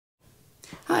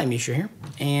Hi, Misha here,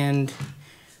 and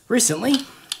recently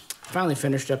finally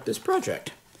finished up this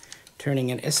project, turning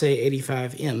an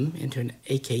SA-85M into an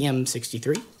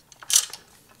AKM63.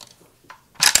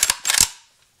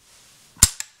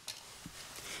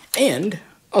 And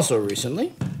also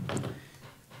recently,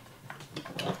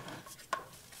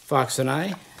 Fox and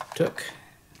I took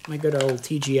my good old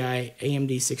TGI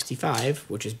AMD65,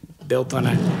 which is built on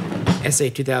a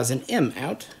SA-2000M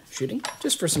out shooting,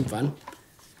 just for some fun.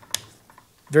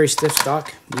 Very stiff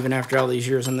stock, even after all these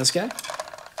years on this guy.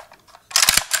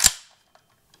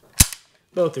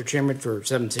 Both are trimmed for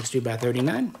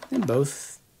 7.62x39, and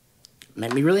both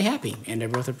made me really happy, and they're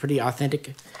both a pretty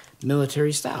authentic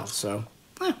military style. So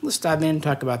let's dive in and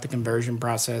talk about the conversion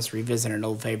process, revisit an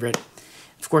old favorite.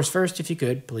 Of course, first, if you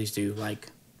could, please do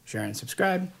like, share, and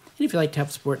subscribe. And if you'd like to help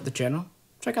support the channel,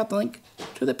 check out the link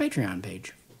to the Patreon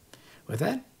page. With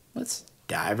that, let's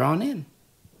dive on in.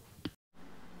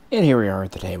 And here we are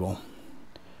at the table.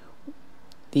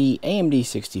 The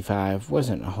AMD65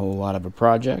 wasn't a whole lot of a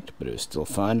project, but it was still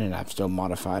fun, and I've still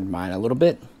modified mine a little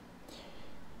bit.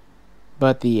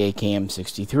 But the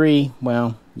AKM63,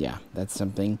 well, yeah, that's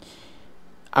something.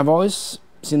 I've always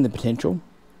seen the potential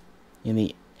in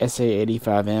the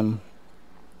SA-85M,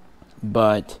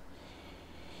 but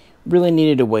really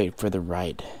needed to wait for the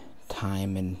right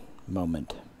time and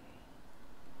moment.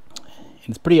 And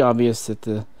it's pretty obvious that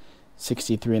the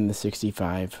 63 and the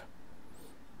 65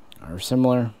 are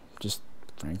similar, just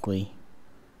frankly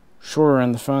shorter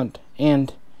on the front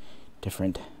and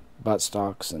different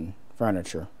buttstocks and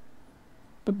furniture.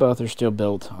 But both are still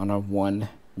built on a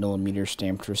 1mm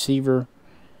stamped receiver,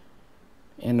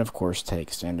 and of course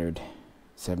take standard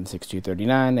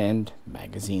 7.62x39 and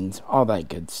magazines, all that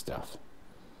good stuff.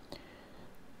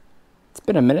 It's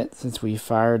been a minute since we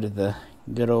fired the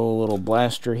good old little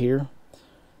blaster here,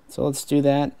 so let's do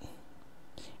that.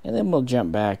 And then we'll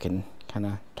jump back and kind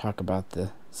of talk about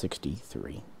the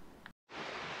 63.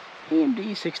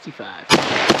 AMD-65.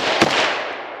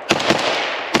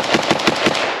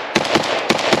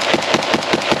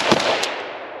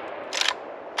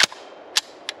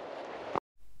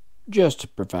 Just to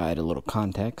provide a little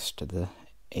context to the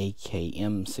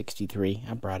AKM63,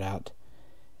 I brought out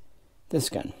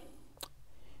this gun.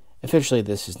 Officially,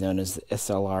 this is known as the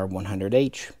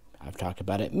SLR-100H. I've talked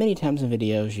about it many times in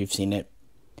videos, you've seen it.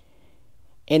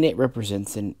 And it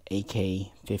represents an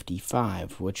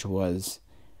AK-55, which was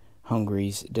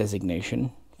Hungary's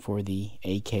designation for the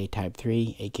AK Type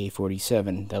 3,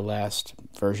 AK-47, the last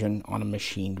version on a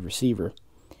machined receiver.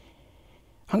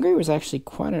 Hungary was actually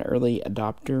quite an early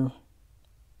adopter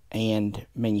and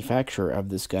manufacturer of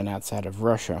this gun outside of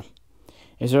Russia.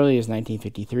 As early as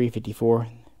 1953-54,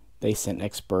 they sent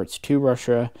experts to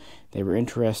Russia. They were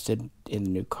interested in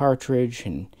the new cartridge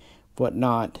and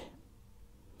whatnot.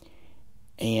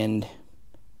 And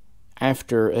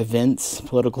after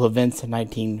political events in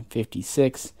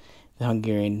 1956, the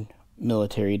Hungarian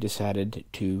military decided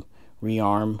to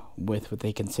rearm with what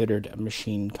they considered a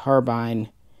machine carbine,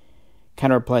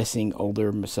 kind of replacing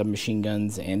older submachine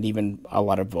guns and even a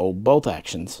lot of old bolt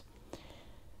actions.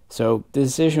 So the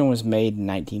decision was made in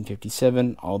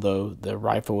 1957, although the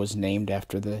rifle was named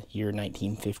after the year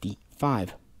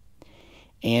 1955.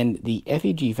 And the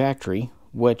FEG factory,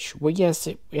 which, well, yes,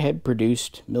 it had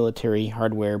produced military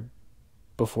hardware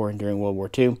before and during World War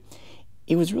II,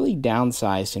 it was really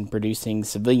downsized in producing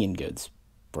civilian goods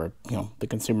for, the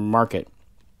consumer market.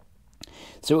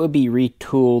 So it would be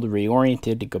retooled,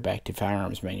 reoriented to go back to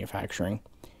firearms manufacturing.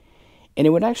 And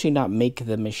it would actually not make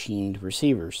the machined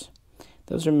receivers.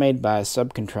 Those are made by a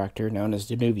subcontractor known as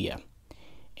Danuvia.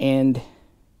 And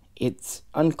it's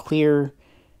unclear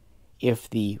if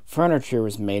the furniture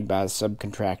was made by a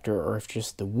subcontractor or if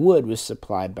just the wood was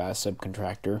supplied by a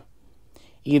subcontractor.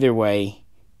 Either way,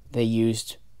 they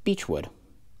used beechwood.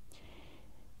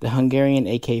 The Hungarian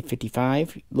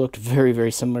AK-55 looked very, very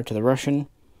similar to the Russian,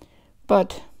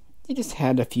 but it just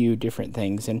had a few different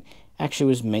things and actually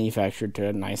was manufactured to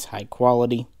a nice high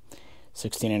quality,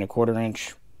 16¼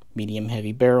 inch, medium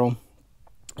heavy barrel.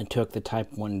 It took the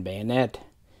Type 1 bayonet,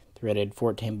 threaded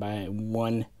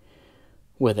 14x1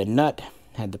 with a nut,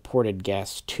 had the ported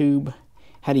gas tube,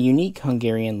 had a unique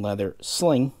Hungarian leather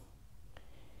sling,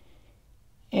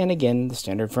 and again, the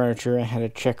standard furniture had a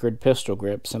checkered pistol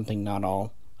grip, something not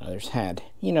all others had.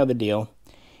 You know the deal.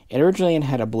 It originally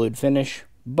had a blued finish,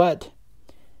 but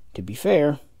to be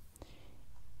fair,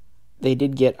 they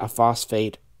did get a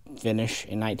phosphate finish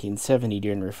in 1970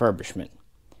 during refurbishment.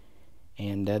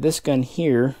 And this gun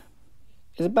here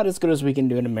is about as good as we can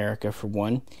do in America for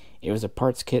one. It was a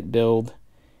parts kit build.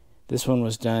 This one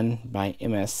was done by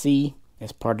MSC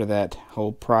as part of that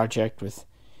whole project with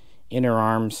inner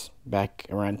arms back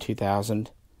around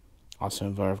 2000. Also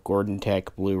involved Gordon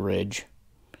Tech, Blue Ridge,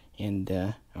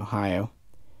 and Ohio.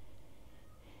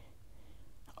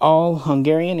 All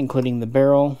Hungarian, including the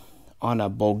barrel, on a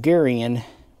Bulgarian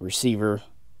receiver.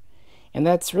 And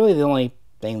that's really the only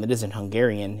thing that isn't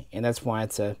Hungarian, and that's why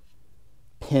it's a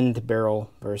pinned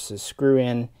barrel versus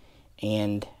screw-in.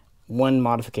 And one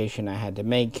modification I had to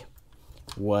make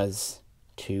was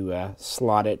to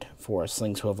slot it for a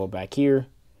sling swivel back here.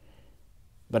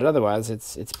 But otherwise,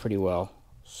 it's pretty well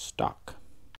stock.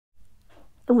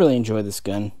 I really enjoy this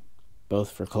gun,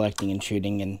 both for collecting and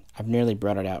shooting, and I've nearly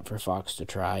brought it out for Fox to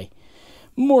try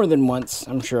more than once.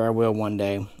 I'm sure I will one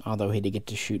day, although he did get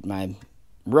to shoot my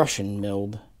Russian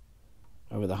milled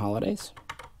over the holidays.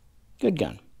 Good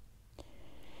gun.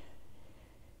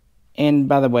 And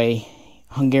by the way,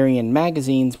 Hungarian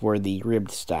magazines were the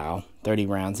ribbed style, 30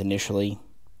 rounds initially.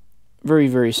 Very,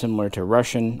 very similar to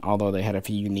Russian, although they had a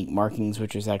few unique markings,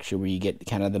 which is actually where you get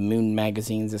kind of the moon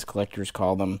magazines, as collectors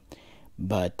call them.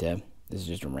 But this is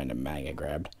just a random mag I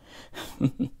grabbed.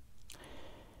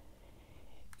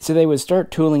 So they would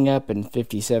start tooling up in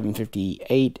 57,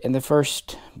 58, and the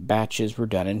first batches were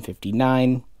done in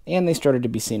 59, and they started to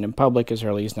be seen in public as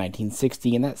early as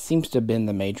 1960, and that seems to have been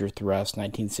the major thrust,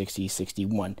 1960,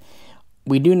 61.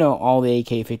 We do know all the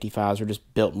AK-55s were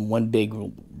just built in one big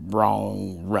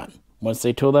wrong run. Once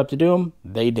they tooled up to do them,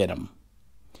 they did them.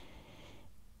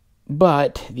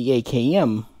 But the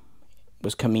AKM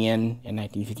was coming in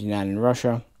 1959 in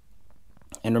Russia.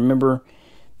 And remember,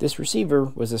 this receiver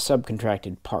was a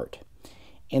subcontracted part.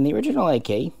 And the original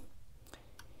AK,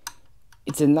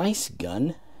 it's a nice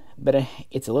gun, but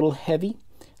it's a little heavy,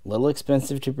 a little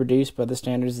expensive to produce by the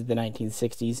standards of the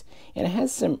 1960s, and it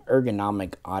has some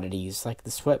ergonomic oddities, like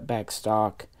the swept-back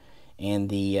stock and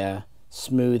the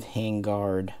smooth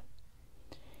handguard.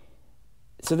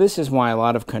 So this is why a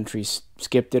lot of countries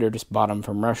skipped it or just bought them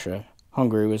from Russia.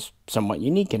 Hungary was somewhat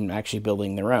unique in actually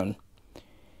building their own.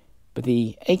 But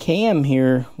the AKM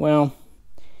here, well,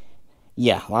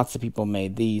 yeah, lots of people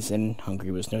made these, and Hungary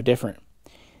was no different.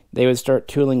 They would start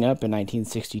tooling up in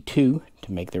 1962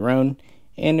 to make their own,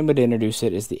 and it would introduce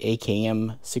it as the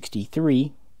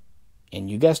AKM63,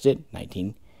 and you guessed it,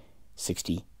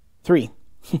 1963.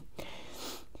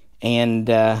 And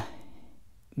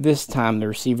this time the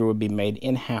receiver would be made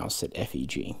in-house at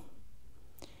FEG.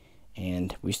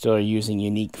 And we still are using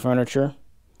unique furniture.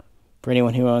 For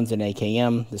anyone who owns an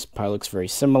AKM, this probably looks very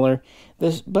similar.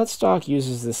 This buttstock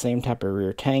uses the same type of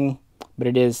rear tang, but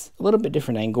it is a little bit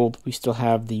different angled. We still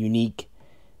have the unique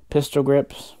pistol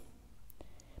grips,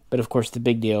 but of course the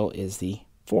big deal is the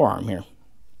forearm here.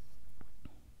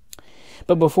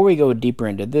 But before we go deeper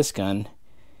into this gun,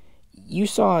 you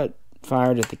saw it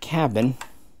fired at the cabin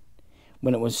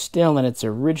when it was still in its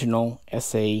original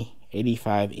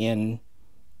SA-85M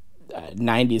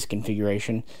 90s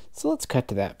configuration. So let's cut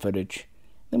to that footage.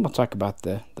 Then we'll talk about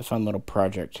the fun little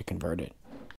project to convert it.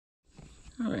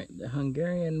 Alright, the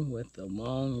Hungarian with the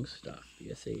long stock,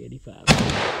 the SA-85.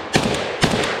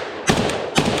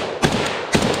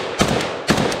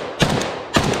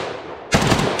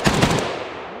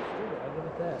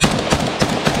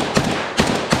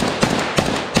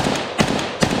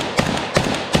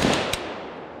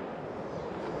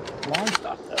 Long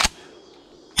stock though.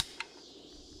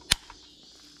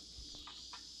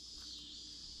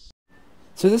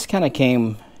 So this kind of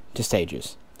came to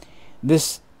stages.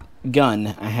 This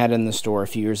gun I had in the store a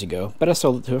few years ago, but I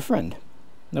sold it to a friend.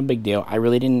 No big deal. I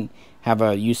really didn't have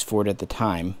a use for it at the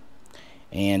time,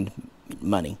 and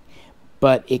money.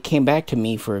 But it came back to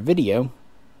me for a video,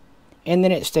 and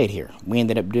then it stayed here. We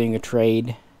ended up doing a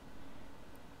trade,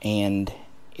 and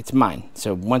it's mine.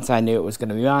 So once I knew it was going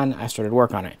to be mine, I started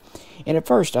work on it. And at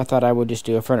first, I thought I would just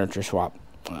do a furniture swap.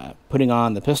 Putting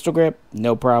on the pistol grip,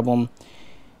 no problem.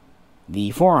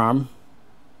 The forearm,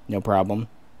 no problem.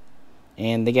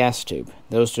 And the gas tube,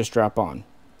 those just drop on.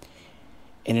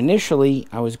 And initially,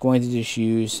 I was going to just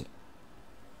use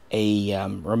a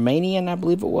Romanian, I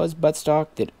believe it was,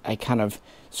 buttstock that I kind of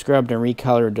scrubbed and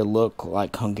recolored to look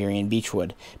like Hungarian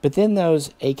beechwood. But then those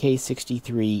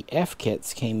AK-63 F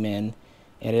kits came in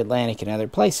at Atlantic and other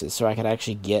places, so I could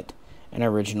actually get an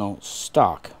original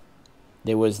stock.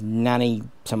 That was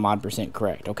 90-some odd %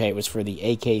 correct. Okay, it was for the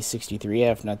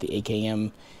AK-63F, not the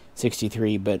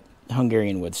AKM63, but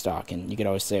Hungarian wood stock, and you could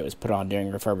always say it was put on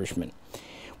during refurbishment.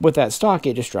 With that stock,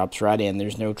 it just drops right in.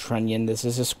 There's no trunnion. This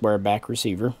is a square back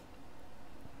receiver.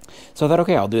 So I thought,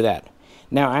 okay, I'll do that.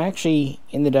 Now, I actually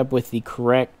ended up with the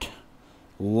correct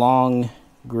long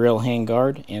grill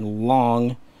handguard and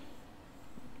long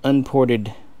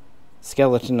unported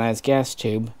skeletonized gas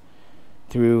tube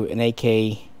through an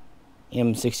AK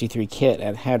M63 kit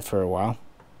I'd had for a while.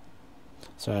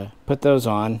 So I put those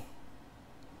on,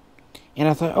 and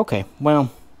I thought, okay,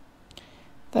 well,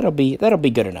 that'll be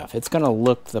good enough. It's gonna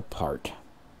look the part.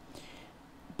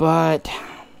 But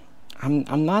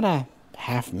I'm not a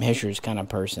half measures kind of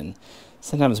person,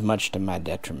 sometimes much to my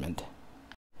detriment.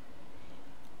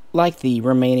 Like the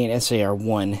Romanian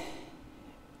SAR-1,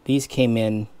 these came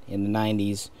in the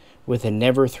 90s with a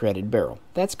never threaded barrel.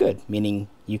 That's good, meaning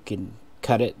you can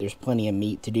cut it. There's plenty of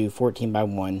meat to do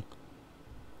 14x1.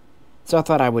 So I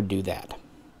thought I would do that.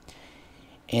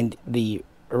 And the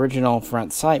original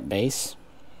front sight base,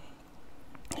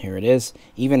 here it is,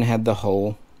 even had the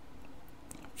hole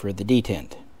for the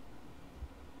detent.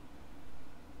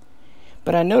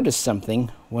 But I noticed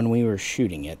something when we were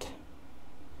shooting it.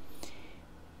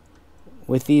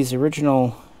 With these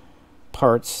original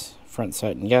parts, front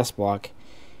sight and gas block,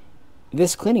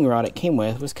 this cleaning rod it came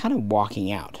with was kind of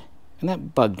walking out. And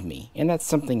that bugged me. And that's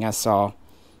something I saw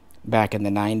back in the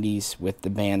 90s with the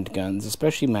banned guns,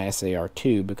 especially my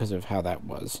SAR-2, because of how that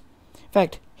was. In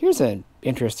fact, here's an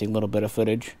interesting little bit of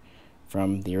footage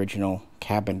from the original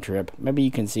cabin trip. Maybe you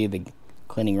can see the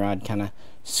cleaning rod kind of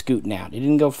scooting out. It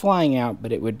didn't go flying out,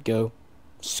 but it would go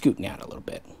scooting out a little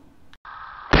bit.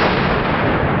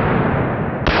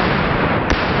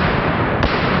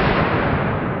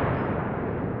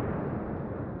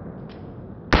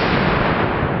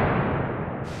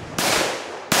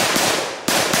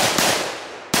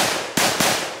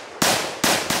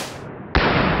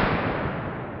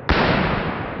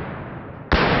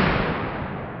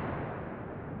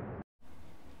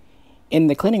 And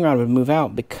the cleaning rod would move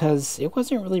out because it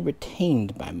wasn't really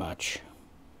retained by much,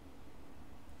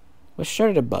 which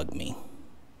started to bug me.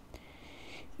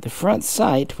 The front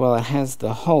sight, while it has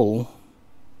the hole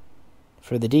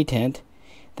for the detent,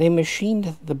 they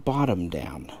machined the bottom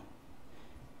down.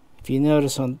 If you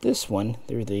notice on this one,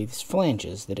 there are these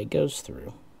flanges that it goes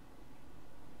through.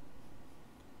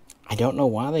 I don't know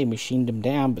why they machined them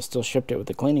down, but still shipped it with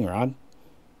the cleaning rod.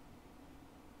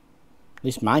 At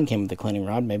least mine came with the cleaning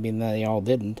rod. Maybe they all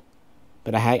didn't.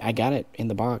 But I got it in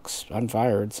the box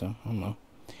unfired, so I don't know.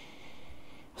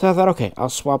 So I thought, okay, I'll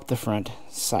swap the front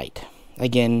sight.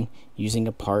 Again, using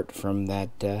a part from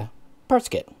that parts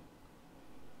kit.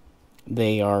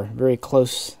 They are very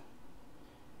close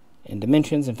in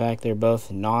dimensions. In fact, they're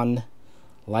both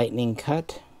non-lightning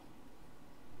cut.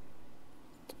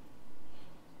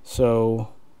 So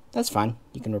that's fine.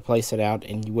 You can replace it out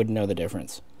and you wouldn't know the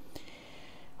difference.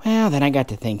 Well, then I got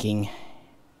to thinking,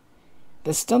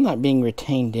 that's still not being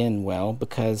retained in well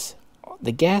because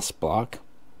the gas block,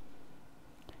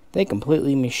 they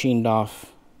completely machined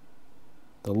off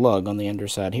the lug on the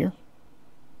underside here.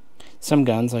 Some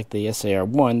guns, like the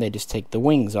SAR-1, they just take the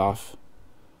wings off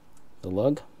the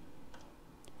lug.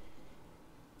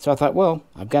 So I thought, well,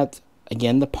 I've got,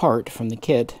 again, the part from the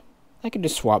kit. I could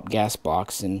just swap gas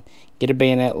blocks and get a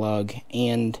bayonet lug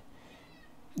and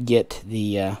get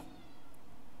the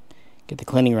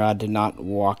cleaning rod to not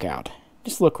walk out.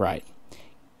 Just look right.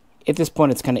 At this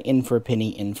point, it's kind of in for a penny,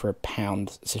 in for a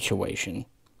pound situation.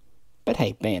 But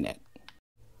hey, bayonet.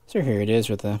 So here it is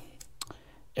with a,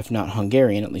 if not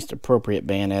Hungarian, at least appropriate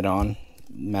bayonet on.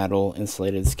 Metal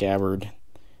insulated scabbard.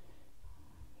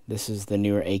 This is the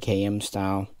newer AKM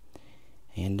style.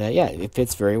 And yeah, it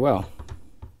fits very well.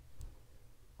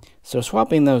 So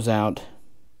swapping those out,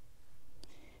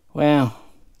 well,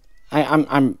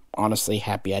 I'm honestly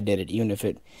happy I did it, even if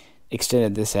it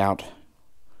extended this out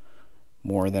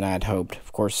more than I'd hoped.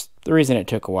 Of course, the reason it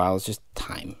took a while is just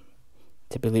time.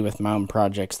 Typically with my own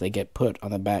projects, they get put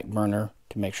on the back burner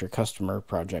to make sure customer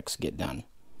projects get done.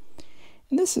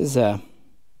 And this is a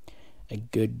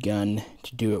good gun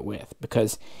to do it with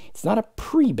because it's not a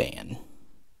pre-ban,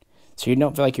 so you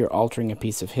don't feel like you're altering a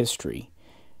piece of history.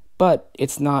 But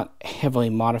it's not heavily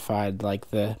modified like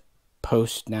the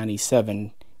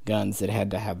post-97 guns that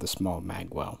had to have the small mag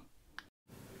well.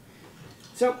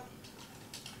 So,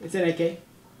 it's an AK.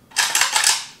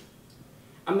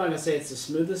 I'm not going to say it's the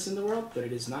smoothest in the world, but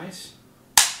it is nice.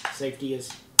 Safety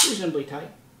is reasonably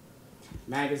tight.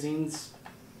 Magazines,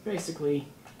 basically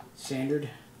standard.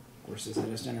 Of course, this is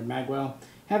a standard mag well.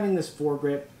 Having this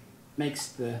foregrip makes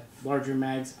the larger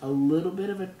mags a little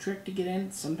bit of a trick to get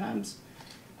in sometimes.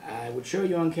 I would show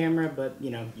you on camera, but, you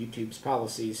know, YouTube's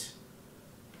policies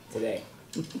today.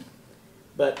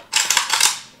 But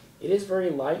it is very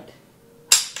light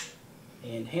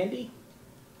and handy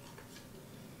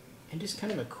and just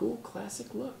kind of a cool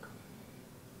classic look.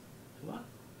 Come on.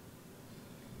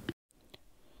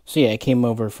 So yeah, I came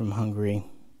over from Hungary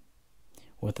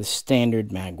with a standard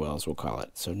magwells, we'll call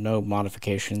it. So no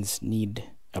modifications need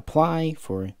apply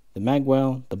for the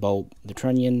magwell, the bolt, the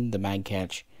trunnion, the mag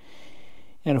catch,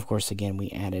 and of course again we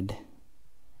added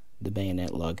the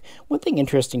bayonet lug. One thing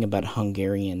interesting about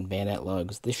Hungarian bayonet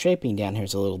lugs, the shaping down here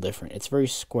is a little different. It's very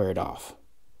squared off.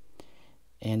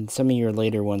 And some of your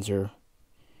later ones are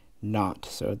not,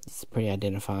 so it's pretty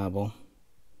identifiable.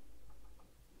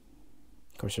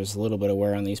 Of course, there's a little bit of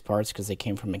wear on these parts because they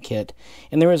came from a kit.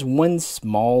 And there is one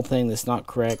small thing that's not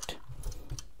correct,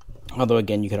 although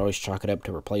again, you could always chalk it up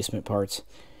to replacement parts.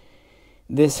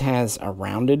 This has a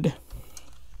rounded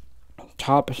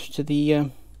top to the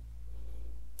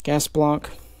gas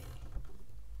block,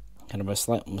 kind of a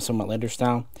somewhat leather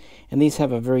style, and these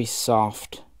have a very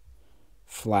soft,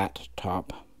 flat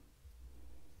top.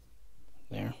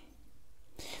 There.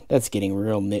 That's getting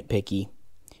real nitpicky,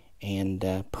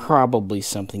 and probably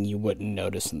something you wouldn't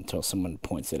notice until someone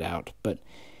points it out. But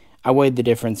I weighed the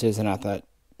differences, and I thought,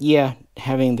 yeah,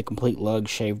 having the complete lug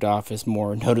shaved off is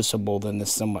more noticeable than the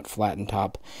somewhat flattened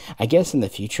top. I guess in the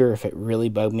future, if it really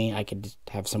bugged me, I could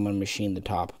have someone machine the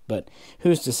top. But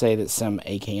who's to say that some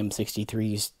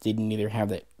AKM63s didn't either have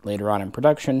that later on in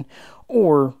production,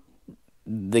 or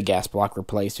the gas block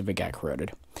replaced if it got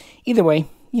corroded. Either way,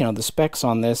 you know, the specs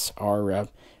on this are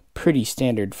pretty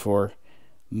standard for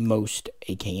most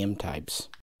AKM types.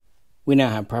 We now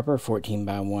have proper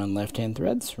 14x1 left-hand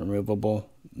threads, removable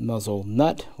muzzle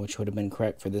nut, which would have been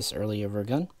correct for this early of our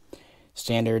gun,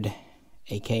 standard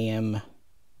AKM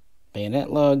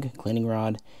bayonet lug, cleaning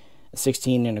rod, a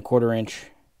 16¼ inch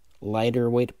lighter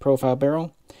weight profile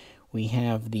barrel. We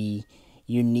have the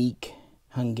unique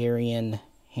Hungarian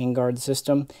handguard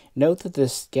system. Note that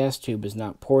this gas tube is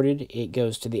not ported. It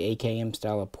goes to the AKM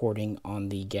style of porting on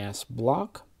the gas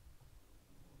block.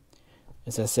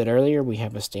 As I said earlier, we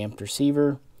have a stamped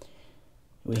receiver.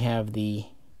 We have the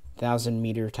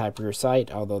 1000-meter type rear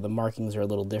sight, although the markings are a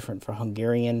little different for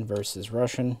Hungarian versus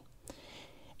Russian.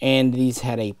 And these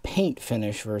had a paint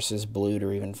finish versus blued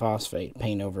or even phosphate,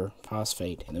 paint over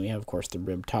phosphate. And then we have, of course, the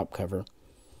rib top cover.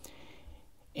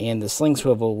 And the sling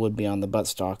swivel would be on the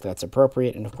buttstock. That's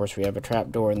appropriate. And, of course, we have a trap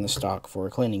door in the stock for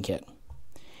a cleaning kit.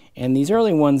 And these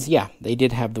early ones, yeah, they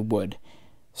did have the wood.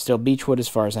 Still beechwood as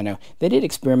far as I know. They did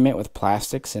experiment with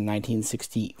plastics in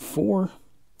 1964,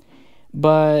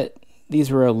 but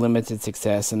these were a limited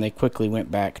success, and they quickly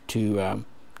went back to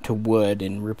wood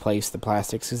and replaced the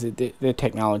plastics because the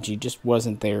technology just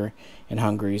wasn't there in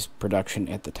Hungary's production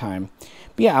at the time.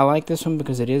 But yeah, I like this one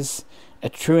because it is a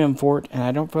true import, and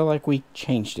I don't feel like we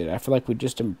changed it. I feel like we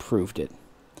just improved it.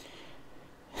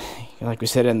 Like we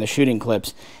said in the shooting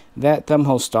clips, that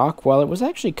thumbhole stock, while it was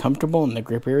actually comfortable in the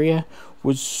grip area,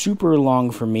 was super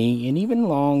long for me and even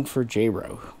long for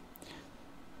J-Row.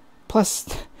 Plus,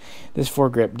 this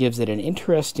foregrip gives it an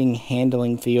interesting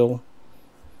handling feel,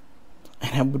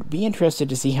 and I would be interested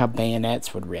to see how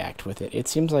bayonets would react with it. It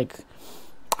seems like,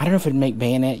 I don't know if it'd make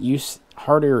bayonet use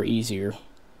harder or easier,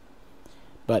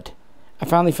 but I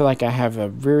finally feel like I have a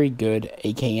very good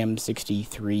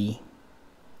AKM63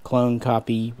 clone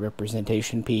copy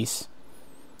representation piece,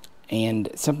 and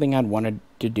something I'd wanted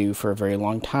to do for a very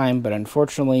long time, but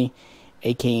unfortunately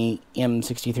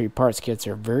AKM63 parts kits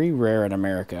are very rare in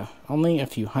America. Only a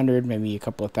few hundred, maybe a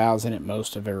couple of thousand at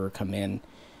most have ever come in.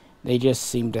 They just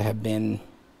seem to have been,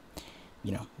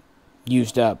 you know,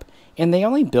 used up. And they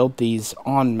only built these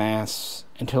en masse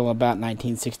until about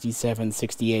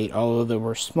 1967-68, although there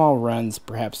were small runs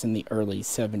perhaps in the early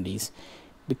 70s,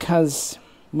 because,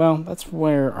 well, that's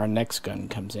where our next gun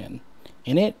comes in.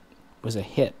 And it was a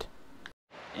hit.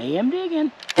 AMD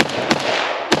again.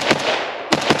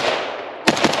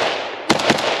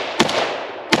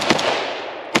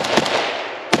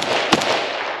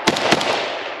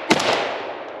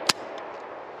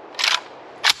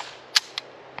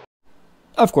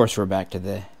 Of course, we're back to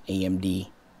the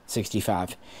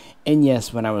AMD-65. And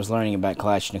yes, when I was learning about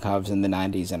Kalashnikovs in the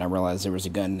 90s and I realized there was a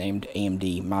gun named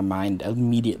AMD, my mind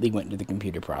immediately went to the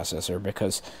computer processor,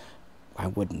 because why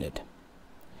wouldn't it?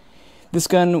 This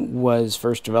gun was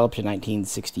first developed in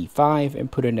 1965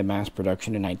 and put into mass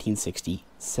production in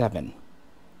 1967.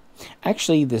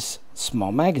 Actually, this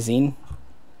small magazine,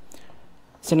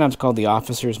 sometimes called the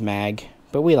officer's mag,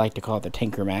 but we like to call it the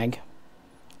tanker mag.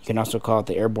 You can also call it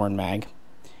the airborne mag.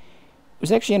 It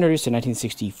was actually introduced in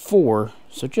 1964,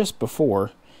 so just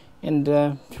before, and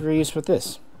for use with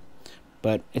this.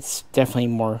 But it's definitely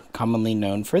more commonly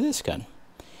known for this gun.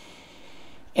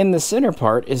 And the center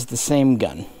part is the same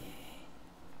gun.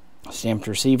 Stamped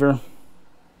receiver.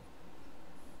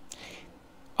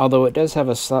 Although it does have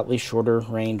a slightly shorter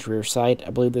range rear sight, I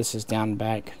believe this is down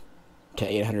back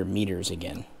to 800 meters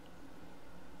again.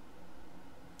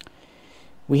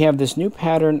 We have this new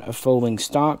pattern of folding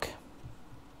stock.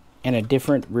 and a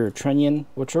different rear trunnion,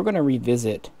 which we're going to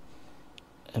revisit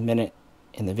a minute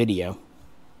in the video.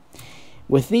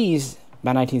 With these,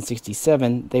 by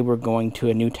 1967, they were going to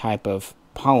a new type of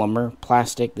polymer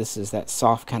plastic. This is that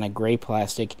soft kind of gray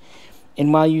plastic.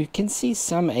 And while you can see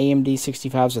some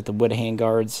AMD-65s with the wood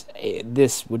handguards,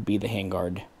 this would be the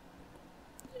handguard,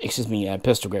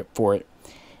 pistol grip for it.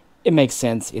 It makes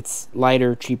sense. It's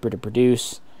lighter, cheaper to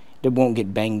produce. It won't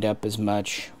get banged up as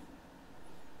much.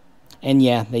 And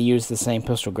yeah, they use the same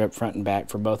pistol grip front and back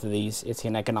for both of these. It's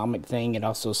an economic thing. It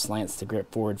also slants the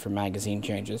grip forward for magazine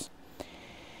changes.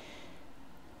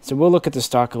 So we'll look at the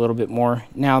stock a little bit more.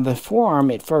 Now the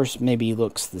forearm at first maybe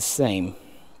looks the same.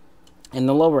 And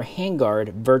the lower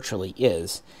handguard virtually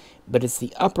is. But it's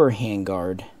the upper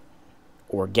handguard,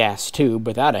 or gas tube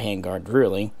without a handguard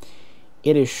really.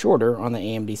 It is shorter on the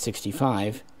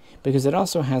AMD65 because it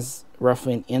also has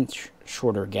roughly an inch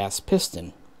shorter gas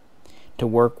piston to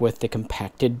work with the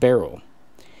compacted barrel.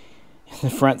 The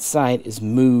front sight is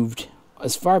moved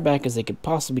as far back as they could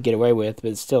possibly get away with,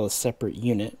 but it's still a separate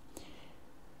unit.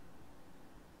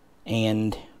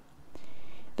 And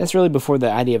that's really before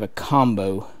the idea of a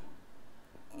combo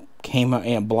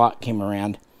block came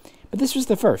around. But this was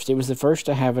the first. It was the first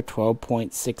to have a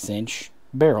 12.6-inch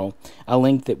barrel, a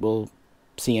length that we'll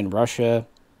see in Russia,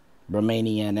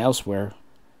 Romania, and elsewhere,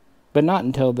 but not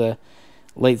until the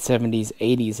late 70s,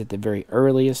 80s at the very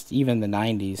earliest, even the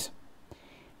 90s.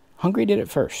 Hungary did it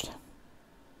first.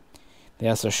 They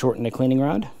also shortened the cleaning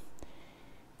rod,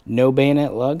 no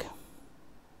bayonet lug,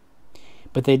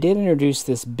 but they did introduce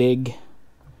this big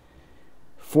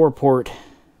 4-port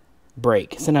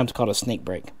brake, sometimes called a snake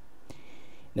brake.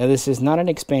 Now this is not an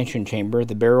expansion chamber.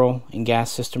 The barrel and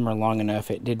gas system are long enough.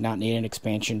 It did not need an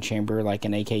expansion chamber like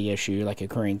an AK issue, like a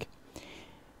crank.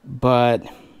 But,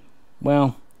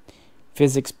 well,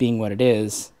 physics being what it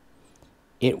is,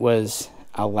 it was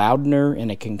a loudener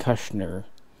and a concussioner.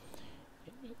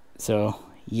 So,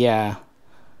 yeah,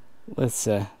 let's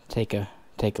take a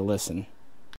listen.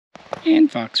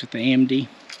 And Fox with the AMD.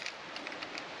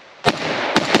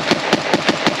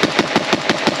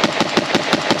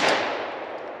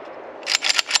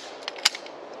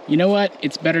 You know what?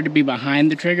 It's better to be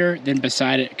behind the trigger than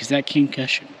beside it, because that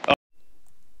concussion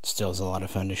still is a lot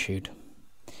of fun to shoot.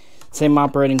 Same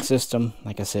operating system,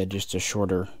 like I said, just a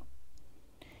shorter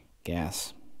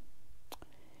gas.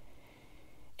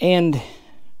 And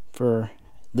for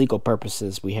legal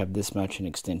purposes, we have this much in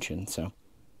extension, so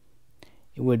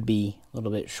it would be a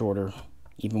little bit shorter,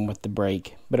 even with the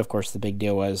brake. But of course, the big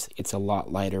deal was it's a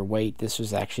lot lighter weight. This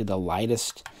was actually the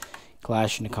lightest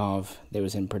Kalashnikov that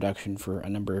was in production for a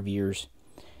number of years.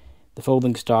 The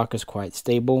folding stock is quite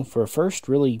stable. For a first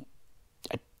really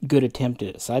a good attempt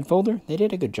at a side folder, they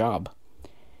did a good job.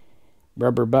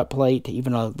 Rubber butt plate,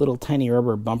 even a little tiny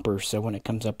rubber bumper so when it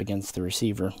comes up against the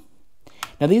receiver.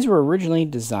 Now these were originally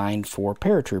designed for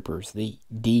paratroopers. The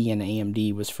D in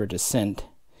AMD was for descent,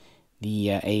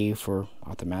 the A for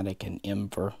automatic, and M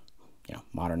for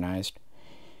modernized.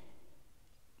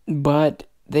 But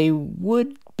they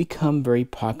would become very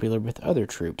popular with other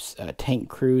troops, tank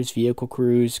crews, vehicle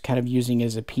crews, kind of using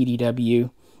as a PDW,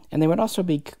 and they would also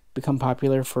become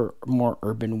popular for more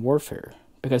urban warfare,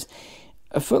 because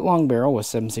a foot-long barrel with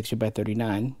 760 by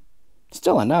 39,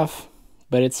 still enough,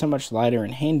 but it's so much lighter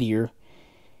and handier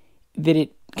that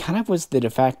it kind of was the de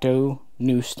facto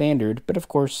new standard. But of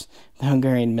course, the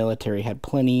Hungarian military had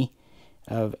plenty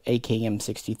of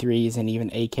AKM63s and even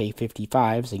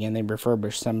AK-55s. Again, they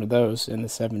refurbished some of those in the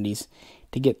 70s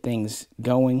to get things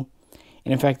going.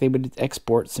 And in fact, they would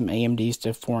export some AMDs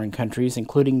to foreign countries,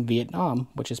 including Vietnam,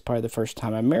 which is probably the first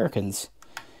time Americans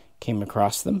came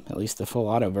across them, at least the full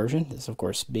auto version. This, of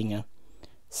course, being a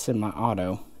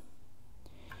semi-auto.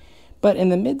 But in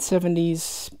the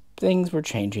mid-70s, things were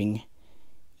changing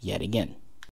yet again.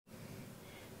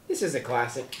 This is a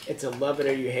classic. It's a love it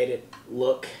or you hate it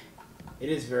look. It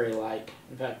is very light.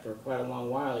 In fact, for quite a long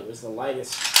while, it was the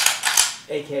lightest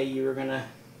AK you were going to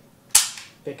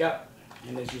pick up.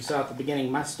 And as you saw at the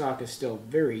beginning, my stock is still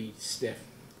very stiff,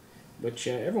 which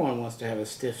everyone wants to have a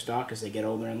stiff stock as they get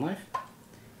older in life.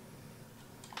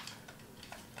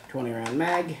 20 round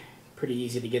mag, pretty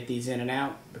easy to get these in and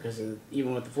out because of,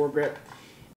 even with the foregrip.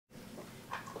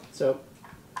 So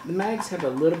the mags have a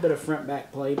little bit of front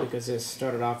back play because this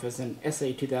started off as an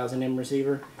SA-2000M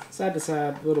receiver, side to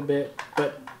side a little bit,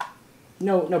 but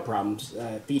no problems.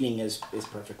 Feeding is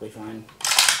perfectly fine.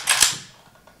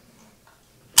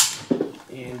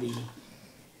 And the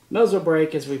muzzle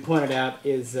brake, as we pointed out,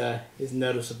 is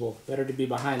noticeable. Better to be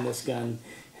behind this gun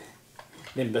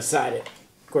than beside it.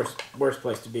 Of course, worst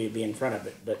place to be in front of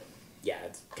it, but yeah,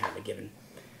 it's kind of a given.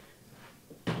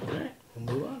 All right.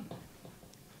 We'll move on.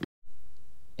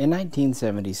 In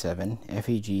 1977,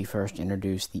 FEG first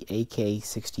introduced the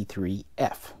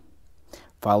AK-63F,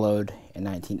 followed in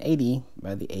 1980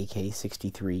 by the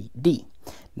AK-63D.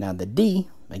 Now the D,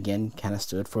 again, kind of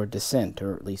stood for descent,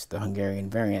 or at least the Hungarian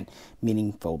variant,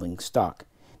 meaning folding stock.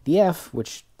 The F,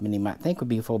 which many might think would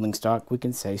be folding stock, we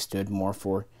can say stood more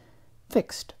for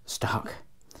fixed stock.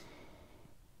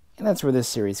 And that's where this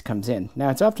series comes in.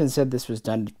 Now, it's often said this was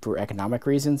done for economic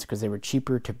reasons, because they were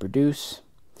cheaper to produce.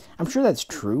 I'm sure that's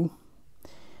true,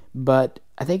 but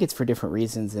I think it's for different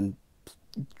reasons than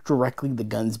directly the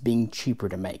guns being cheaper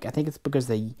to make. I think it's because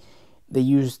they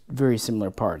use very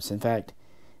similar parts. In fact,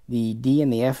 the D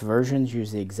and the F versions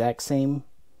use the exact same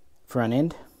front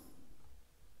end,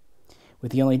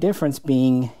 with the only difference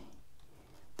being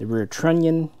the rear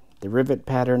trunnion, the rivet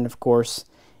pattern, of course,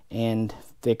 and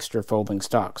fixed or folding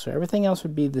stock. So everything else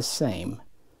would be the same.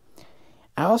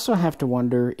 I also have to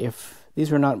wonder if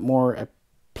these were not more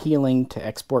appealing to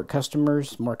export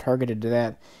customers, more targeted to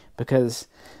that, because,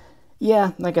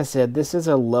 yeah, like I said, this is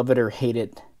a love it or hate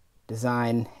it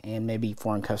design, and maybe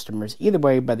foreign customers. Either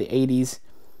way, by the 80s,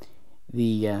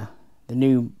 the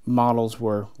new models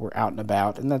were out and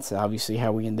about, and that's obviously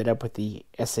how we ended up with the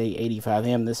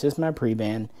SA-85M. This is my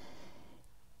pre-ban.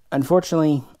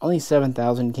 Unfortunately, only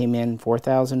 7,000 came in,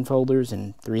 4,000 folders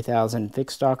and 3,000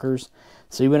 fixed stockers.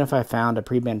 So even if I found a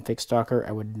pre-ban fixed stocker,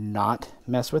 I would not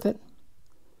mess with it,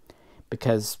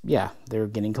 because, yeah, they're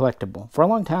getting collectible. For a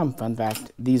long time, fun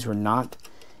fact, these were not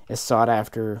as sought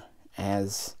after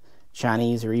as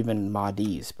Chinese or even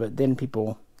Mahdi's, but then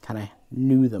people kind of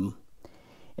knew them.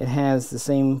 It has the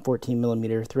same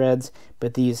 14mm threads,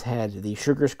 but these had the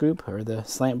sugar scoop, or the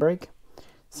slant brake,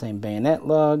 same bayonet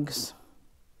lugs,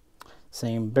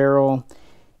 same barrel.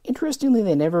 Interestingly,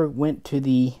 they never went to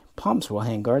the palm swell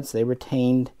handguards. They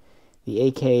retained the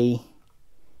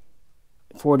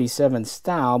AK-47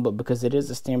 style, but because it is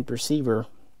a stamped receiver,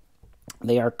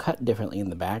 they are cut differently in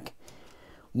the back.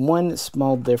 One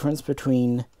small difference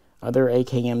between other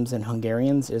AKMs and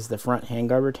Hungarians is the front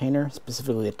handguard retainer,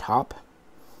 specifically the top.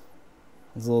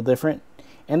 It's a little different.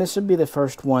 And this would be the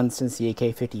first one since the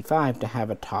AK-55 to have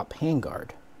a top handguard.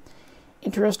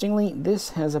 Interestingly,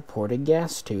 this has a ported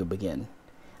gas tube again.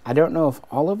 I don't know if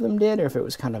all of them did or if it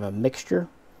was kind of a mixture,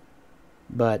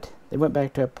 but they went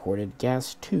back to a ported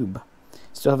gas tube.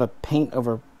 Still have a paint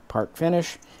over part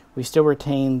finish. We still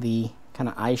retain the kind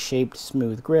of eye-shaped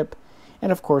smooth grip,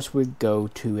 and of course we go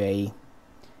to a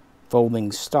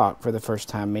folding stock for the first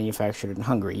time manufactured in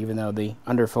Hungary, even though the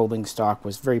underfolding stock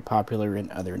was very popular in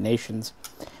other nations.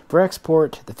 For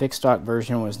export, the fixed stock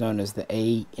version was known as the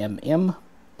AMM,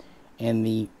 and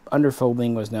the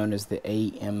underfolding was known as the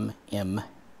AMMS.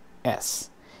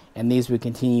 And these would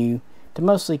continue to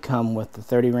mostly come with the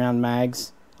 30-round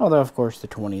mags, although of course the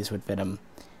 20s would fit them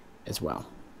as well.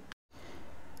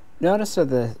 Notice that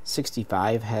the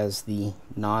 65 has the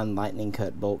non-lightning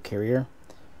cut bolt carrier.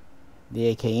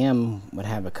 The AKM would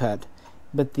have a cut,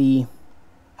 but the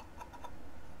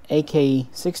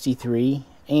AK-63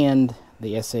 and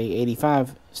the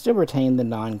SA-85 still retain the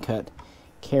non-cut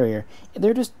carrier.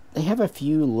 They have a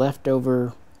few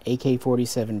leftover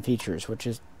AK-47 features, which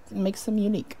makes them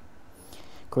unique.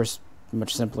 Of course,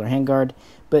 much simpler handguard,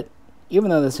 but even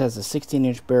though this has a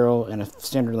 16-inch barrel and a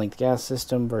standard length gas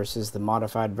system versus the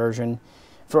modified version,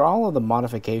 for all of the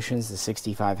modifications the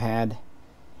 65 had,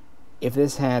 if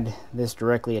this had this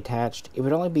directly attached, it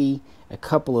would only be a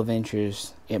couple of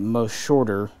inches at most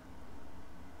shorter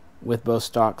with both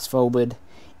stocks folded,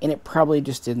 and it probably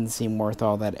just didn't seem worth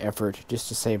all that effort just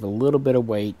to save a little bit of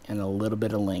weight and a little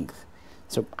bit of length.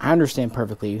 So I understand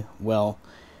perfectly well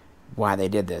why they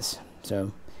did this.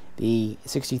 So the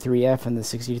 63F and the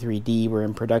 63D were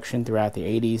in production throughout the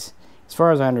 80s. As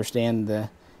far as I understand, the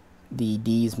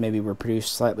Ds maybe were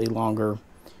produced slightly longer,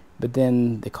 but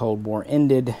then the Cold War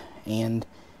ended and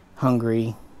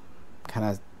Hungary kind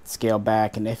of scaled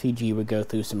back, and FEG would go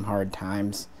through some hard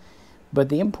times, but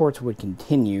the imports would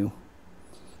continue,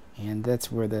 and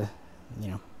that's where the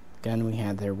gun we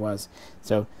had there was.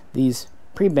 So these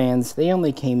pre-bans, they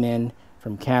only came in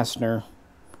from Kastner,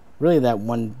 really that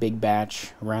one big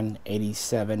batch around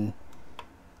 87,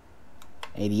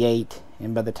 88,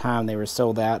 and by the time they were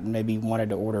sold out and maybe wanted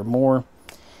to order more,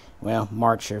 well,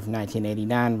 March of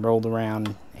 1989 rolled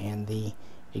around and the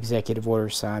executive order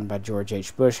signed by George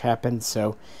H. Bush happened,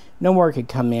 so no more could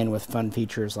come in with fun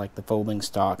features like the folding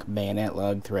stock, bayonet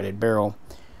lug, threaded barrel.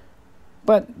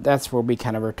 But that's where we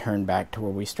kind of return back to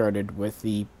where we started with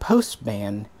the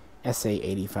post-ban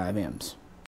SA-85Ms.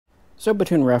 So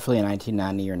between roughly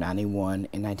 1990 or 91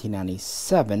 and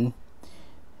 1997,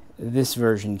 this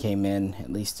version came in,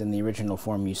 at least in the original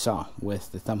form you saw,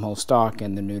 with the thumbhole stock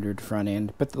and the neutered front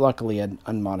end, but luckily an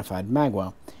unmodified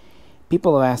magwell.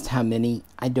 People have asked how many.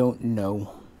 I don't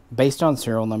know. Based on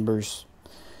serial numbers,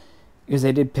 because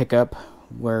they did pick up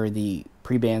where the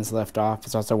pre-bands left off.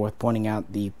 It's also worth pointing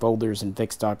out the folders and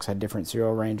fixed stocks had different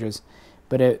serial ranges,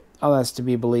 but all that's to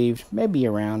be believed, maybe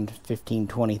around 15,000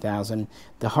 to 20,000.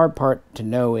 The hard part to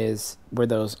know is, were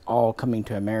those all coming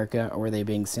to America, or were they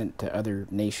being sent to other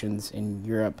nations in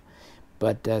Europe?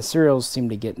 But serials seem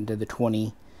to get into the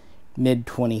mid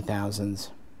 20,000s.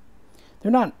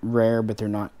 They're not rare, but they're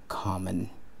not common.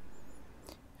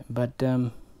 But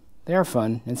they are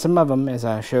fun, and some of them, as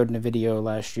I showed in a video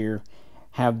last year,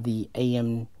 have the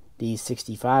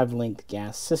AMD-65 length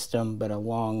gas system, but a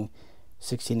long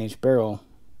 16-inch barrel.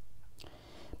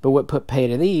 But what put pay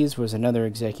to these was another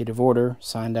executive order,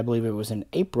 signed, I believe it was in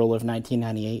April of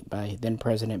 1998 by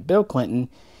then-President Bill Clinton,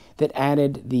 that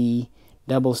added the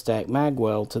double-stack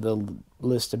magwell to the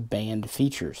list of banned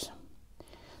features.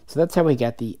 So that's how we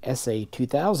got the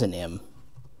SA-2000M,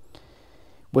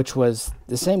 which was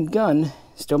the same gun,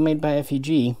 still made by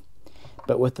FEG,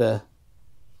 but with a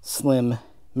slim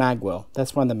magwell.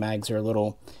 That's why the mags are a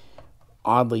little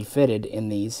oddly fitted in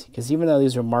these, because even though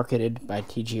these are marketed by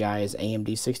TGI as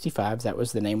AMD65s, that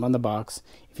was the name on the box,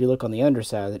 if you look on the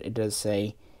underside, it does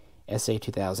say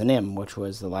SA-2000M, which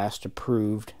was the last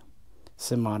approved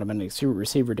semi-automatic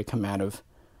receiver to come out of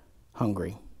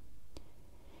Hungary.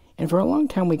 And for a long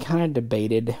time we kind of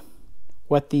debated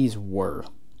what these were.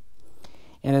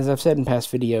 And as I've said in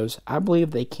past videos, I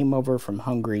believe they came over from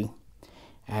Hungary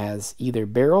as either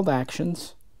barreled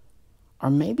actions or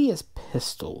maybe as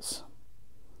pistols.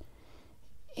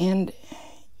 And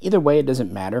either way, it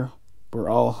doesn't matter. We're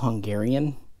all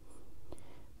Hungarian,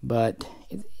 but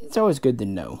it's always good to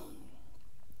know.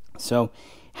 So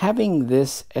having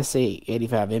this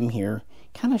SA-85M here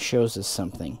kind of shows us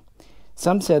something.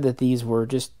 Some said that these were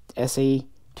just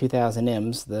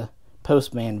SA-2000Ms, the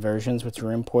postban versions, which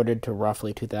were imported to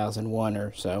roughly 2001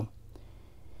 or so.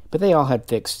 But they all had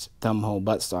fixed thumbhole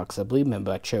buttstocks, I believe, made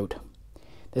by Choate.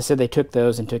 They said they took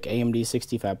those and took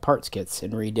AMD-65 parts kits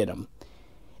and redid them.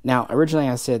 Now, originally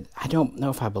I said, I don't know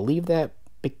if I believe that,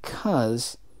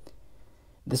 because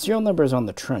the serial number is on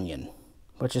the trunnion,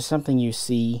 which is something you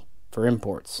see for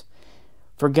imports.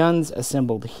 For guns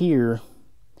assembled here,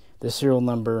 the serial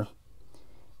number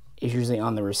is usually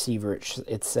on the receiver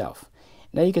itself.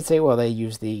 Now you could say, well, they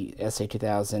use the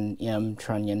SA-2000M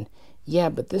trunnion. Yeah,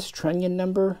 but this trunnion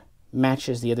number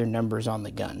matches the other numbers on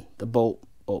the gun. The bolt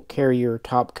carrier,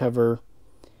 top cover,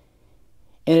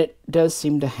 and it does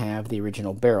seem to have the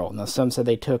original barrel. Now some said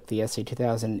they took the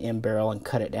SA-2000M barrel and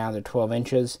cut it down to 12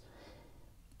 inches.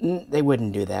 They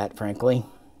wouldn't do that, frankly.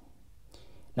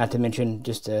 Not to mention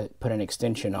just to put an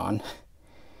extension on.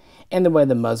 And the way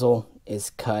the muzzle is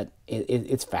cut,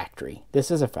 it's factory.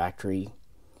 This is a factory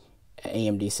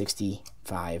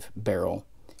AMD-65 barrel,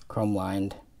 chrome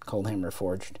lined, cold hammer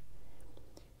forged.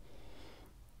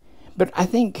 But I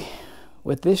think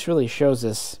what this really shows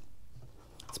us,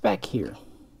 it's back here.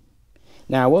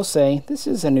 Now I will say, this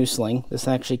is a new sling. This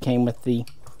actually came with the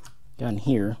gun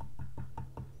here.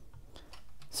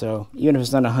 So even if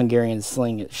it's not a Hungarian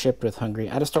sling, it's shipped with Hungary.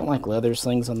 I just don't like leather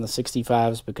slings on the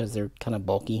 65s because they're kind of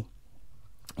bulky.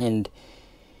 And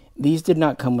these did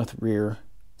not come with rear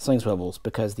sling swivels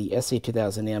because the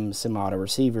SA-2000M semi-auto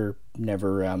receiver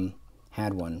never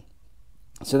had one.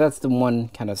 So that's the one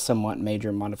kind of somewhat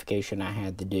major modification I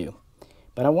had to do.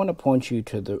 But I want to point you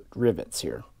to the rivets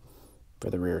here for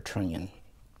the rear trunnion.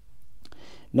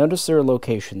 Notice there are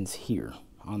locations here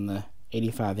on the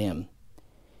 85M.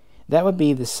 That would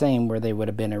be the same where they would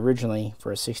have been originally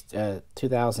for a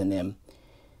 2000M.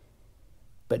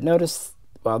 But notice,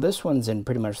 while this one's in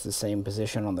pretty much the same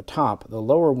position on the top, the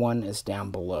lower one is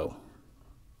down below.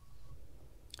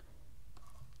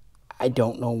 I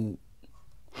don't know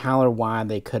how or why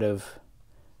they could have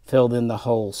filled in the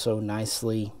hole so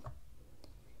nicely.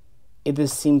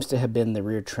 This seems to have been the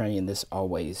rear trunnion this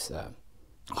always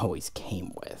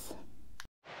came with.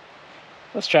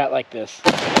 Let's try it like this.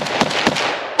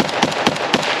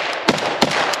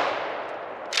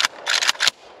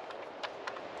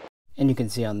 And you can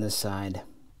see on this side,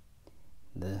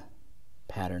 the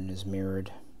pattern is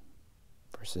mirrored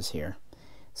versus here.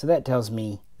 So that tells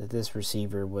me that this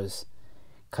receiver was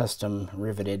custom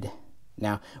riveted.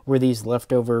 Now, were these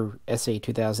leftover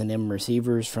SA-2000M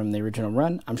receivers from the original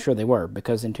run? I'm sure they were,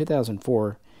 because in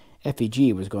 2004,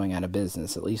 FEG was going out of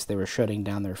business. At least they were shutting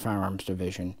down their firearms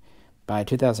division. By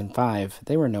 2005,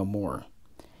 they were no more.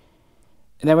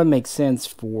 And that would make sense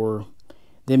for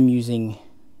them using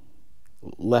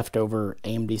leftover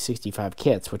AMD-65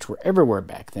 kits, which were everywhere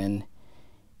back then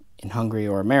in Hungary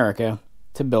or America,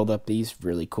 to build up these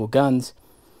really cool guns.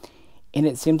 And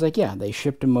it seems like, yeah, they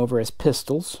shipped them over as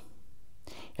pistols.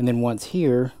 And then once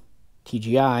here,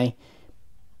 TGI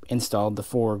installed the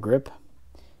foregrip,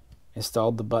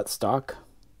 installed the buttstock,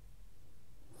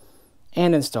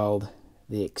 and installed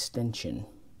the extension.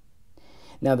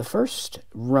 Now the first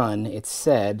run, it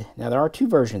said, now there are two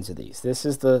versions of these. This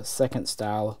is the second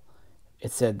style.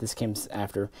 It said this came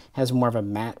after, has more of a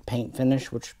matte paint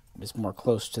finish, which is more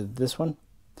close to this one.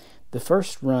 The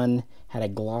first run had a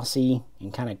glossy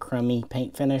and kind of crummy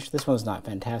paint finish. This one's not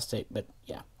fantastic, but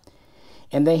yeah.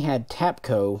 And they had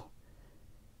Tapco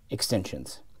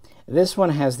extensions. This one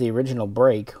has the original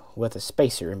brake with a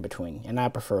spacer in between, and I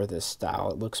prefer this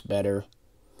style. It looks better,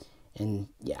 and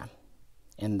yeah,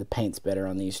 and the paint's better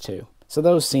on these two. So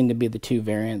those seem to be the two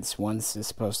variants. One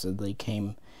supposedly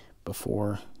came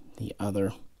before the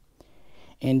other.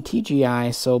 And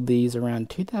TGI sold these around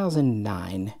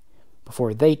 2009,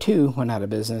 before they too went out of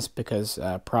business because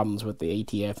problems with the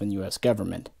ATF and U.S.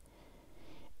 government.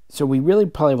 So we really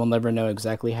probably will never know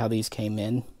exactly how these came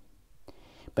in.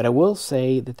 But I will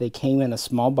say that they came in a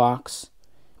small box,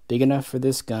 big enough for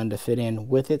this gun to fit in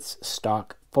with its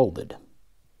stock folded,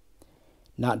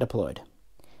 not deployed.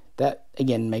 That,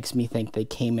 again, makes me think they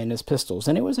came in as pistols.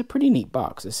 And it was a pretty neat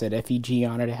box. It said FEG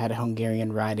on it. It had a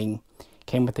Hungarian writing.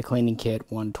 Came with the cleaning kit,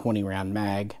 120 round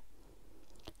mag.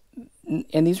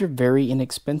 And these are very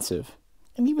inexpensive.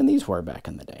 And even these were back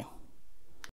in the day.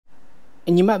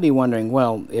 And you might be wondering,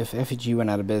 well, if FEG went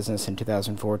out of business in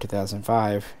 2004,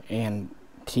 2005, and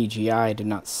TGI did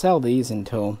not sell these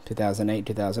until 2008,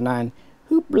 2009,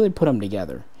 who really put them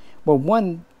together? Well,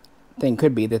 one thing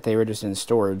could be that they were just in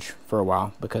storage for a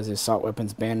while because the assault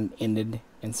weapons ban ended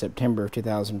in September of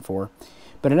 2004.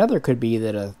 But another could be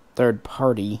that a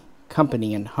third-party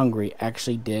company in Hungary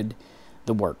actually did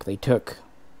the work. They took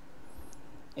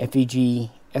FEG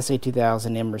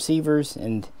SA-2000M receivers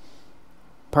and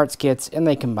parts kits, and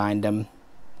they combined them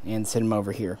and sent them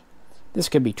over here. This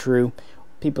could be true.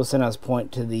 People sometimes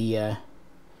point to the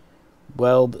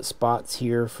weld spots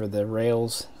here for the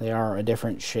rails. They are a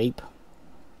different shape.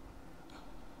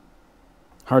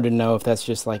 Hard to know if that's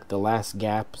just like the last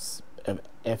gaps of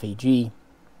FEG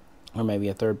or maybe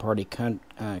a third-party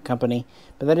company,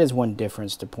 but that is one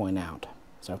difference to point out.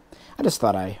 So I just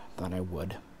thought I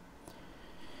would.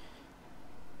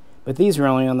 But these were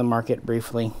only on the market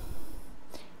briefly,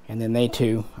 and then they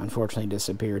too unfortunately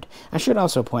disappeared. I should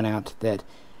also point out that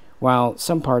while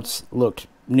some parts looked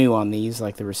new on these,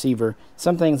 like the receiver,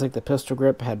 some things like the pistol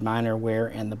grip had minor wear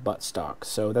and the buttstock.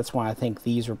 So that's why I think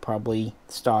these were probably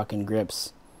stock and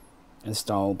grips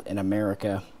installed in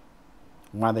America.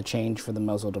 Why the change for the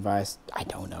muzzle device, I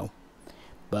don't know.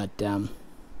 But just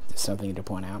something to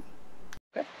point out.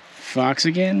 Okay. Fox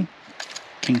again.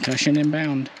 Concussion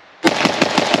inbound.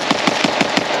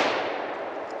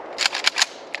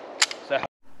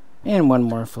 And one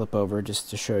more flip over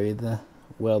just to show you the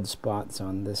weld spots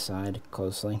on this side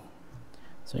closely.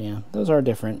 So yeah, those are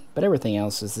different, but everything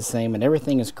else is the same, and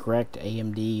everything is correct.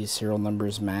 AMD serial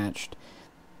numbers matched.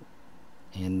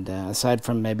 And aside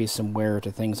from maybe some wear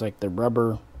to things like the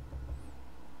rubber,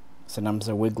 sometimes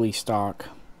a wiggly stock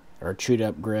or chewed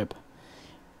up grip,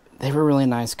 they were really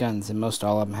nice guns, and most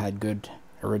all of them had good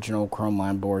original chrome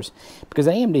line bores. Because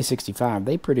AMD-65,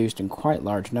 they produced in quite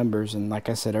large numbers, and like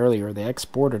I said earlier, they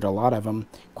exported a lot of them.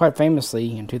 Quite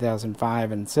famously, in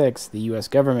 2005 and 6, the U.S.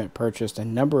 government purchased a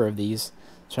number of these,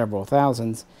 several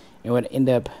thousands, and would end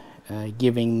up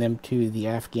giving them to the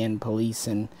Afghan police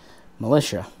and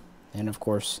militia. And of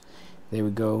course, they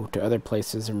would go to other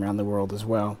places around the world as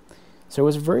well. So it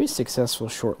was a very successful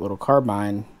short little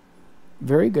carbine.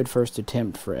 Very good first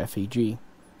attempt for FEG.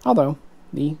 Although,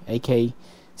 the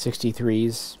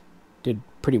AK-63s did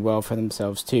pretty well for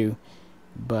themselves too.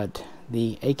 But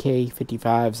the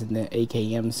AK-55s and the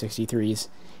AKM-63s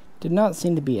did not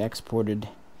seem to be exported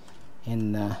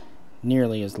in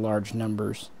nearly as large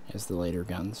numbers as the later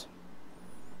guns.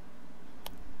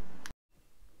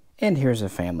 And here's a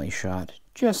family shot,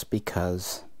 just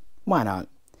because. Why not?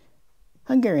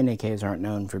 Hungarian AKs aren't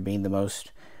known for being the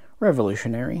most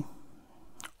revolutionary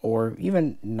or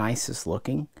even nicest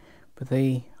looking, but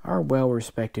they are well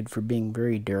respected for being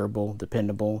very durable,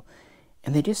 dependable,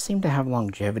 and they just seem to have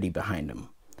longevity behind them.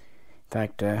 In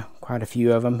fact, quite a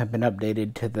few of them have been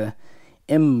updated to the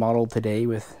M model today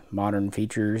with modern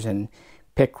features and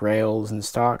pick rails and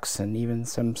stocks and even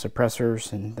some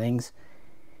suppressors and things.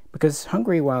 Because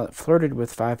Hungary, while it flirted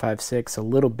with 5.56 a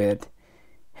little bit,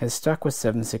 has stuck with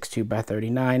 7.62 by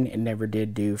 39 and never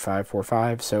did do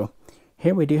 5.45, so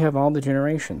here we do have all the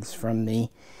generations from the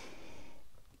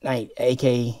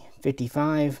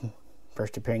AK-55,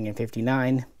 first appearing in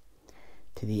 59,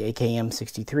 to the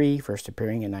AKM-63, first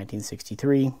appearing in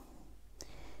 1963,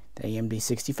 the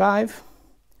AMD-65,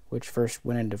 which first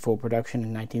went into full production in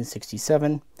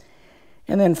 1967,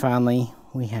 and then finally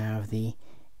we have the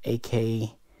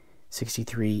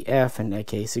AK-63F and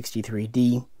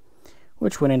AK-63D,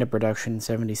 which went into production in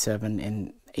 77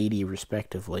 and 80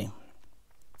 respectively.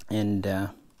 And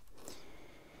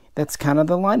that's kind of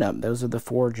the lineup. Those are the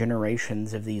 4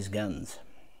 generations of these guns.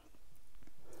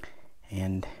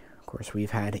 And of course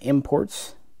we've had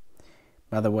imports.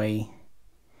 By the way,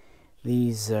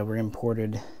 these were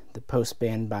imported, the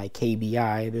postban by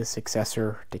KBI, the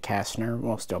successor to Kastner.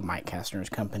 Well, still Mike Kastner's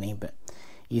company, but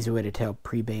easy way to tell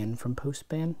pre-ban from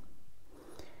postban.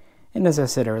 And as I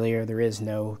said earlier, there is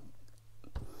no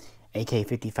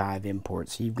AK-55 import,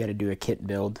 so you've got to do a kit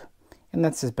build. And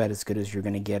that's about as good as you're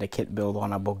going to get a kit build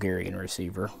on a Bulgarian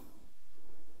receiver.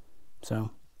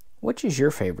 So, which is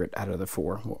your favorite out of the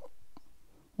 4?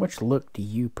 Which look do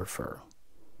you prefer?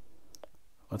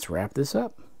 Let's wrap this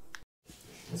up.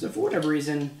 So for whatever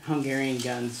reason, Hungarian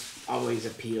guns always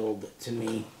appealed to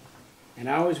me. And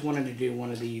I always wanted to do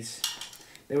one of these.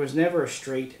 There was never a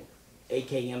straight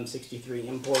AKM63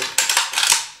 import.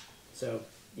 So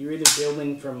you're either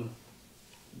building from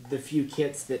the few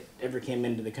kits that ever came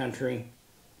into the country,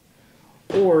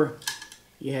 or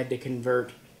you had to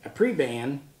convert a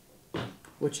pre-ban,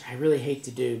 which I really hate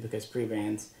to do because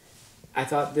pre-bans. I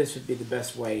thought this would be the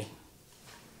best way,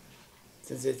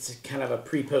 since it's kind of a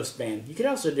pre-post ban. You could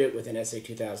also do it with an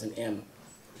SA-2000M.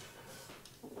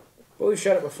 But we've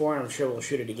shot it before, and I'm sure we'll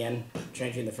shoot it again.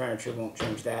 Changing the furniture won't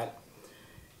change that.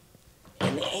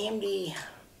 And the AMD,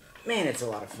 man, it's a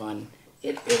lot of fun.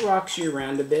 It rocks you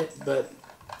around a bit, but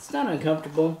it's not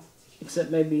uncomfortable, except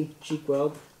maybe cheek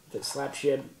weld that slaps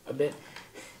you a bit.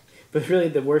 But really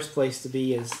the worst place to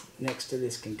be is next to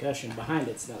this concussion. Behind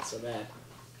it's not so bad.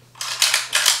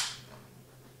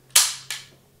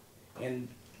 And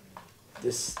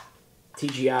this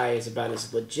TGI is about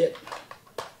as legit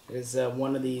as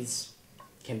one of these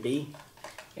can be.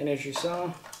 And as you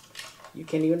saw, you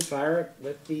can't even fire it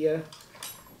with the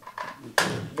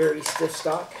very stiff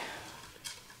stock.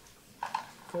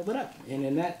 Fold it up, and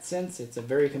in that sense it's a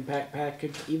very compact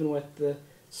package, even with the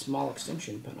small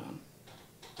extension put on.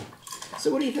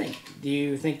 So what do you think? Do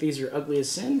you think these are ugly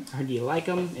as sin, or do you like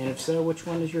them? And if so, which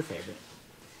one is your favorite?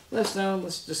 Let us know.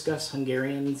 Let's discuss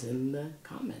Hungarians in the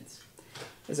comments.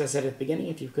 As I said at the beginning,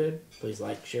 if you could, please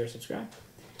like, share, subscribe.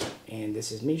 And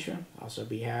this is Misha, also on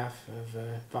behalf of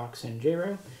Fox and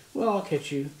J-Ro. Well, I'll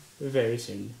catch you very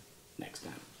soon next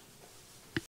time.